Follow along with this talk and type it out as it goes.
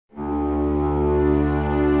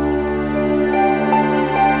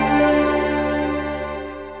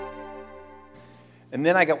And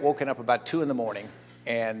then I got woken up about 2 in the morning,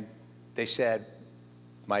 and they said,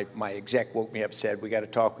 my exec woke me up and said, we got to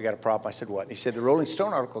talk, we got a problem. I said, what? And he said, the Rolling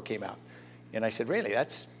Stone article came out. And I said, really?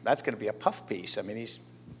 That's going to be a puff piece. I mean, he's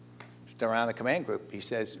around the command group. He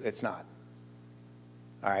says, it's not.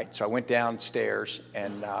 All right, so I went downstairs,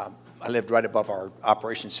 and I lived right above our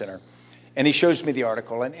operations center. And he shows me the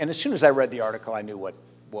article, and as soon as I read the article, I knew what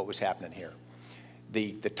was happening here.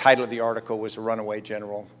 The title of the article was A Runaway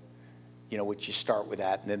General, you know, which you start with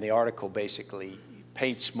that. And then the article basically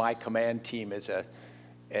paints my command team as a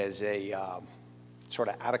sort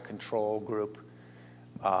of out-of-control group,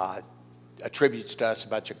 attributes to us a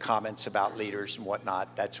bunch of comments about leaders and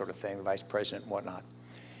whatnot, that sort of thing, the vice president and whatnot.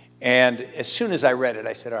 And as soon as I read it,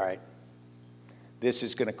 I said, all right, this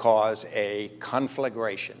is going to cause a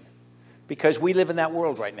conflagration. Because we live in that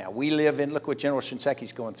world right now. We live in, look what General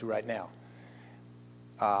Shinseki's going through right now.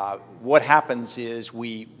 What happens is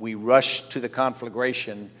we rush to the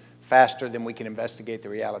conflagration faster than we can investigate the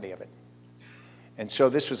reality of it. And so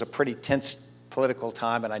this was a pretty tense political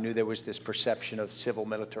time, and I knew there was this perception of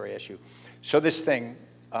civil-military issue. So this thing,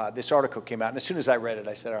 this article came out, and as soon as I read it,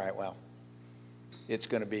 I said, all right, well, it's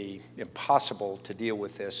going to be impossible to deal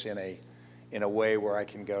with this in a way where I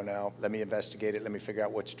can go, now, let me investigate it, let me figure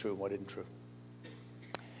out what's true and what isn't true.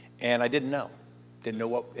 And I didn't know. Didn't know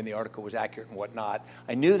what in the article was accurate and what not.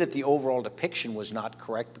 I knew that the overall depiction was not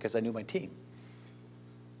correct because I knew my team.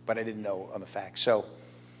 But I didn't know on the facts. So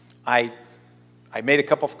I made a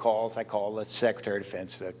couple of calls. I called the Secretary of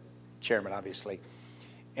Defense, the chairman, obviously.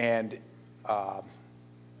 And, but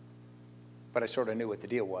I sort of knew what the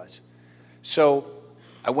deal was. So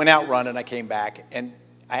I went out running, I came back, and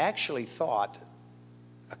I actually thought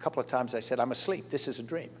a couple of times, I said, I'm asleep, this is a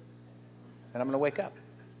dream, and I'm going to wake up.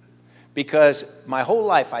 Because my whole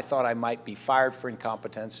life I thought I might be fired for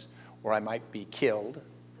incompetence or I might be killed.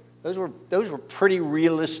 Those were pretty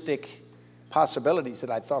realistic possibilities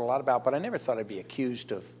that I thought a lot about, but I never thought I'd be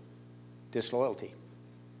accused of disloyalty.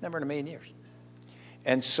 Never in a million years.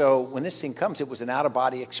 And so when this thing comes, it was an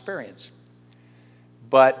out-of-body experience.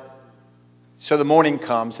 But so the morning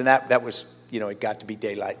comes, and that was, you know, it got to be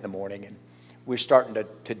daylight in the morning, and we're starting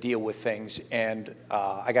to deal with things, and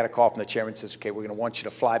I got a call from the chairman, says, okay, we're going to want you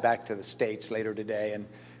to fly back to the States later today and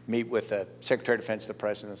meet with the Secretary of Defense, the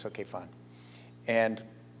President. It's okay, fine. And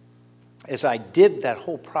as I did that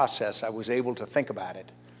whole process, I was able to think about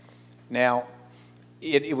it. Now,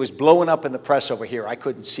 it was blowing up in the press over here. I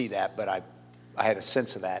couldn't see that, but I had a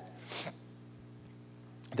sense of that.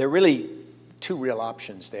 There are really two real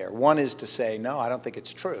options there. One is to say, no, I don't think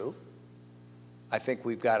it's true. I think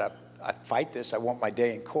we've got to fight this. I want my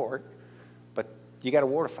day in court. But you got a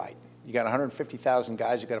war to fight. You got 150,000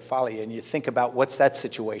 guys who got to follow you, and you think about what's that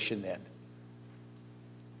situation then.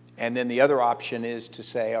 And then the other option is to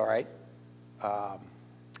say, all right,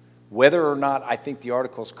 whether or not I think the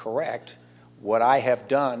article's correct, what I have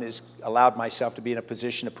done is allowed myself to be in a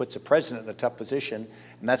position that puts the president in a tough position,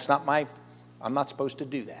 and that's not I'm not supposed to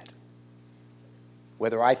do that.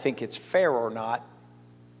 Whether I think it's fair or not,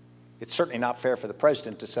 it's certainly not fair for the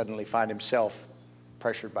president to suddenly find himself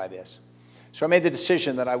pressured by this. So I made the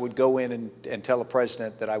decision that I would go in and tell the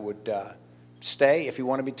president that I would stay if he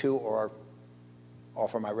wanted me to, or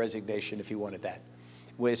offer my resignation if he wanted that,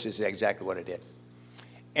 which is exactly what I did.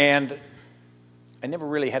 And I never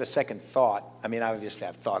really had a second thought. I mean, obviously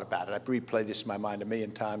I've thought about it. I've replayed this in my mind a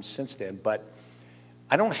million times since then, but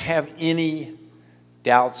I don't have any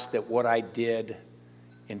doubts that what I did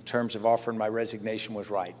in terms of offering my resignation was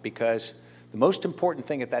right, because the most important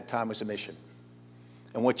thing at that time was a mission.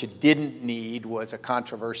 And what you didn't need was a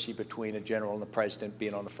controversy between a general and the president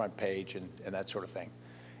being on the front page and that sort of thing.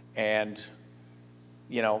 And,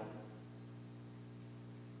 you know,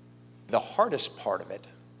 the hardest part of it,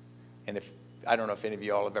 and I don't know if any of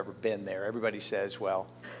you all have ever been there, everybody says, well,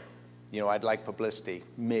 you know, I'd like publicity.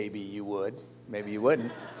 Maybe you would, maybe you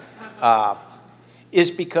wouldn't.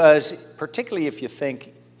 Is because, particularly if you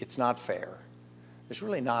think it's not fair, there's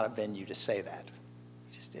really not a venue to say that.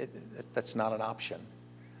 That's not an option.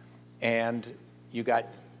 And you got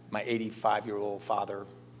my 85-year-old father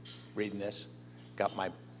reading this, got my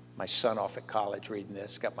son off at college reading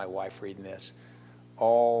this, got my wife reading this.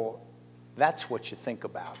 That's what you think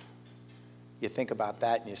about. You think about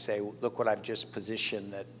that and you say, look what I've just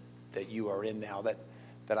positioned that you are in now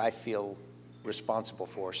that I feel responsible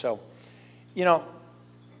for. So, you know,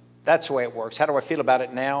 that's the way it works. How do I feel about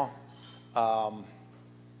it now? Kind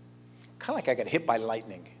of like I got hit by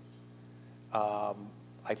lightning.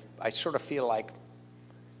 I sort of feel like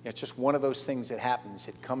it's just one of those things that happens.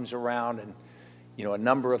 It comes around and, you know, a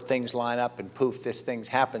number of things line up and poof, this thing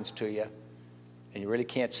happens to you and you really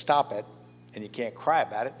can't stop it. and you can't cry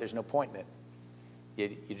about it, there's no point in it.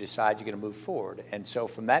 You decide you're going to move forward. And so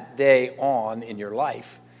from that day on in your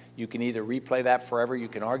life, you can either replay that forever, you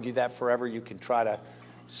can argue that forever, you can try to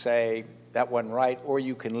say that wasn't right, or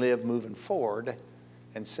you can live moving forward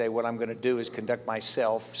and say what I'm going to do is conduct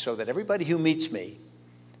myself so that everybody who meets me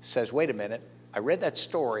says, wait a minute, I read that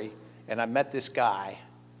story and I met this guy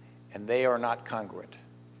and they are not congruent.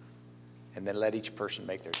 And then let each person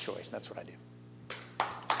make their choice. And that's what I do.